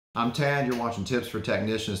I'm Tad, you're watching Tips for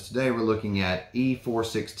Technicians. Today we're looking at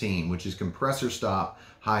E416, which is compressor stop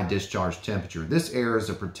high discharge temperature. This error is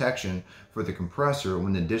a protection for the compressor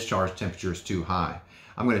when the discharge temperature is too high.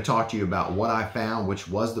 I'm going to talk to you about what I found, which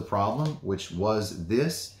was the problem, which was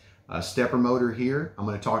this stepper motor here. I'm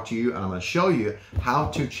going to talk to you and I'm going to show you how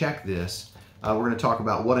to check this. We're going to talk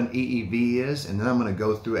about what an EEV is, and then I'm going to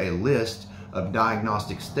go through a list of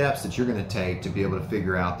diagnostic steps that you're going to take to be able to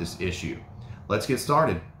figure out this issue. Let's get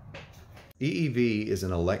started. EEV is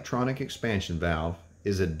an electronic expansion valve,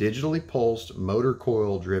 is a digitally pulsed motor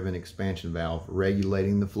coil driven expansion valve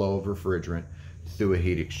regulating the flow of refrigerant through a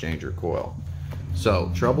heat exchanger coil.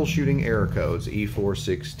 So troubleshooting error codes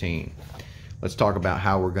E416. Let's talk about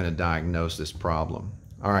how we're going to diagnose this problem.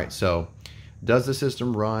 All right, so does the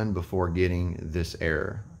system run before getting this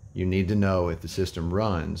error? You need to know if the system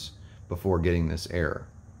runs before getting this error.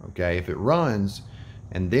 Okay, if it runs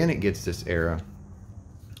and then it gets this error,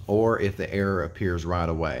 or if the error appears right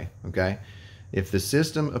away. Okay, if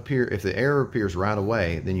the error appears right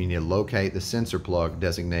away, then you need to locate the sensor plug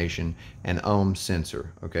designation and ohm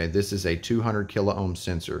sensor. Okay, this is a 200 kilo ohm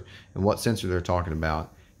sensor, and what sensor they're talking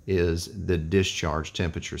about is the discharge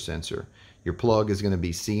temperature sensor. Your plug is going to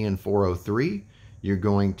be CN403. You're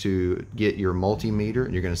going to get your multimeter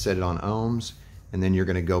and you're going to set it on ohms, and then you're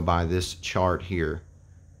going to go by this chart here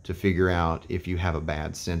to figure out if you have a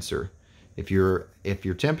bad sensor. If your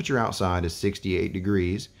temperature outside is 68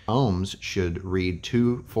 degrees, ohms should read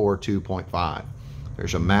 242.5.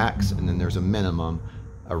 There's a max and then there's a minimum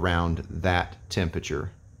around that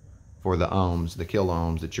temperature for the ohms, the kilo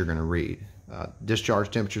ohms that you're going to read. Discharge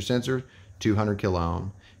temperature sensor, 200 kilo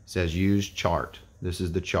ohm. It says use chart. This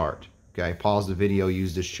is the chart. Okay, pause the video,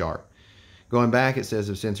 use this chart. Going back, it says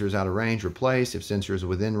if sensor is out of range, replace. If sensor is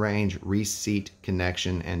within range, reseat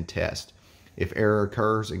connection and test. If error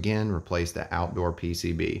occurs, again, replace the outdoor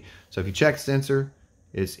PCB. So if you check sensor,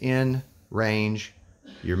 it's in range,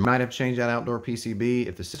 you might have changed that outdoor PCB.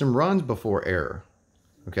 If the system runs before error,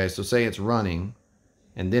 okay, so say it's running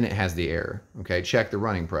and then it has the error, okay, check the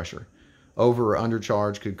running pressure. Over or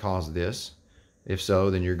undercharge could cause this. If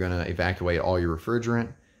so, then you're going to evacuate all your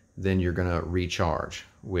refrigerant, then you're going to recharge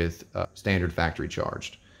with standard factory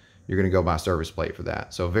charged. You're going to go by service plate for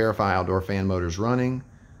that. So verify outdoor fan motor's running.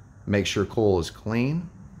 Make sure coil is clean.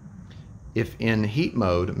 If in heat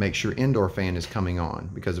mode, make sure indoor fan is coming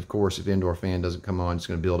on, because of course if indoor fan doesn't come on, it's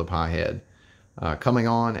going to build up high head. Coming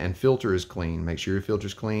on, and filter is clean. Make sure your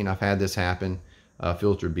filter's clean. I've had this happen.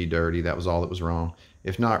 Filter would be dirty. That was all that was wrong.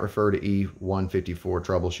 If not, refer to E154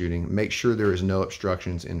 troubleshooting. Make sure there is no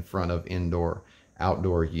obstructions in front of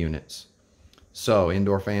outdoor units. So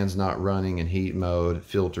indoor fan's not running in heat mode,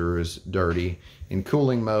 filter is dirty. In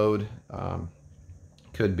cooling mode,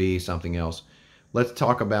 could be something else. Let's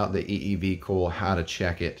talk about the EEV coil, how to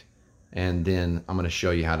check it, and then I'm going to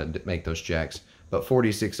show you how to make those checks. But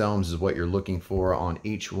 46 ohms is what you're looking for on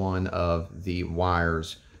each one of the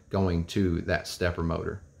wires going to that stepper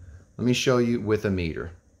motor. Let me show you with a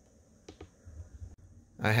meter.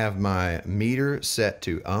 I have my meter set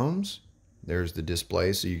to ohms. There's the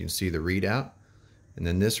display so you can see the readout. And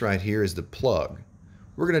then this right here is the plug.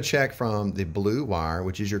 We're going to check from the blue wire,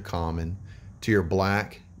 which is your common, to your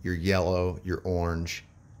black, your yellow, your orange,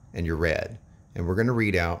 and your red. And we're going to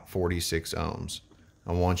read out 46 ohms.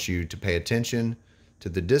 I want you to pay attention to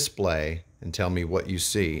the display and tell me what you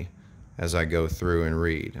see as I go through and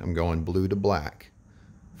read. I'm going blue to black.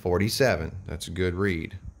 47, that's a good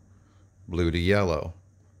read. Blue to yellow.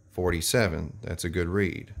 47, that's a good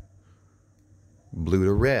read. Blue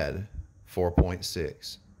to red,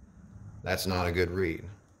 4.6. That's not a good read.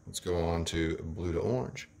 Let's go on to blue to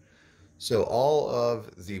orange. So all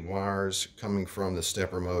of the wires coming from the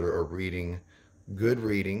stepper motor are reading good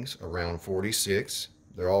readings around 46.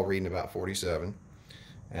 They're all reading about 47.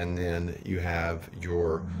 And then you have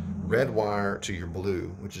your red wire to your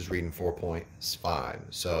blue, which is reading 4.5.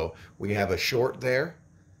 So we have a short there,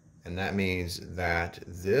 and that means that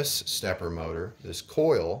this stepper motor, this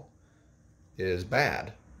coil, is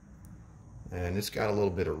bad. And it's got a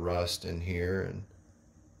little bit of rust in here and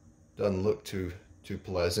doesn't look too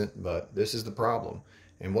pleasant, but this is the problem.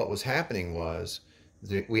 And what was happening was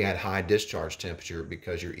that we had high discharge temperature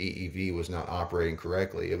because your EEV was not operating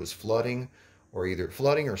correctly. It was flooding, or either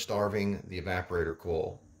flooding or starving the evaporator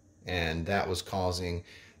coil, and that was causing,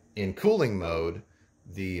 in cooling mode,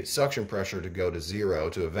 the suction pressure to go to 0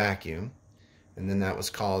 to a vacuum, and then that was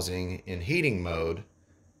causing, in heating mode,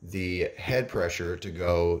 the head pressure to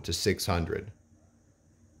go to 600.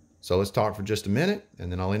 So let's talk for just a minute and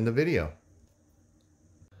then I'll end the video.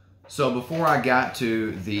 So before I got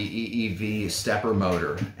to the EEV stepper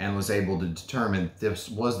motor and was able to determine this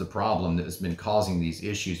was the problem that has been causing these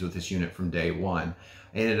issues with this unit from day one,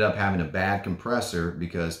 I ended up having a bad compressor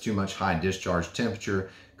because too much high discharge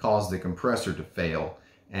temperature caused the compressor to fail.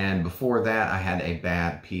 And before that, I had a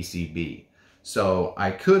bad PCB. So I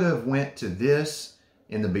could have went to this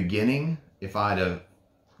in the beginning if I'd have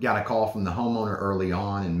got a call from the homeowner early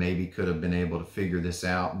on and maybe could have been able to figure this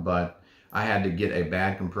out, but I had to get a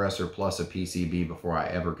bad compressor plus a PCB before I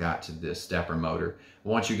ever got to this stepper motor. I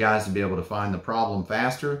want you guys to be able to find the problem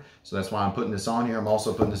faster, so that's why I'm putting this on here. I'm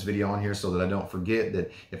also putting this video on here so that I don't forget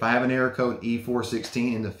that if I have an error code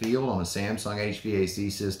E416 in the field on a Samsung HVAC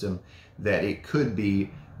system, that it could be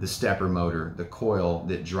the stepper motor, the coil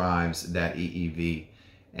that drives that EEV.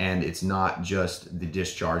 And it's not just the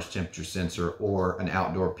discharge temperature sensor or an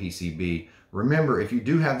outdoor PCB. Remember, if you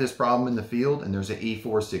do have this problem in the field and there's an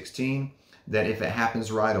E416, that if it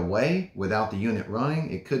happens right away without the unit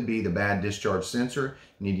running, it could be the bad discharge sensor.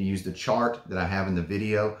 You need to use the chart that I have in the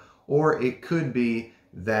video, or it could be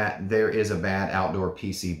that there is a bad outdoor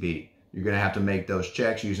PCB. You're going to have to make those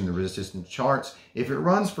checks using the resistance charts. If it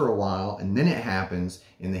runs for a while and then it happens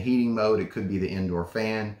in the heating mode, it could be the indoor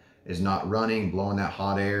fan is not running, blowing that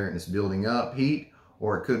hot air and it's building up heat,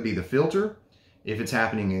 or it could be the filter. If it's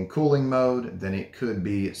happening in cooling mode, then it could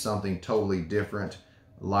be something totally different,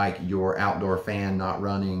 like your outdoor fan not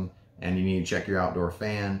running and you need to check your outdoor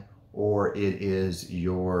fan, or it is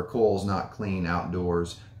your coils not clean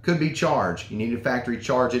outdoors. Could be charge. You need to factory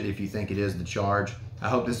charge it if you think it is the charge. I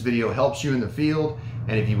hope this video helps you in the field,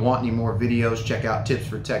 and if you want any more videos, check out Tips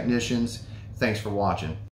for Technicians. Thanks for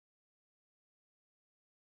watching.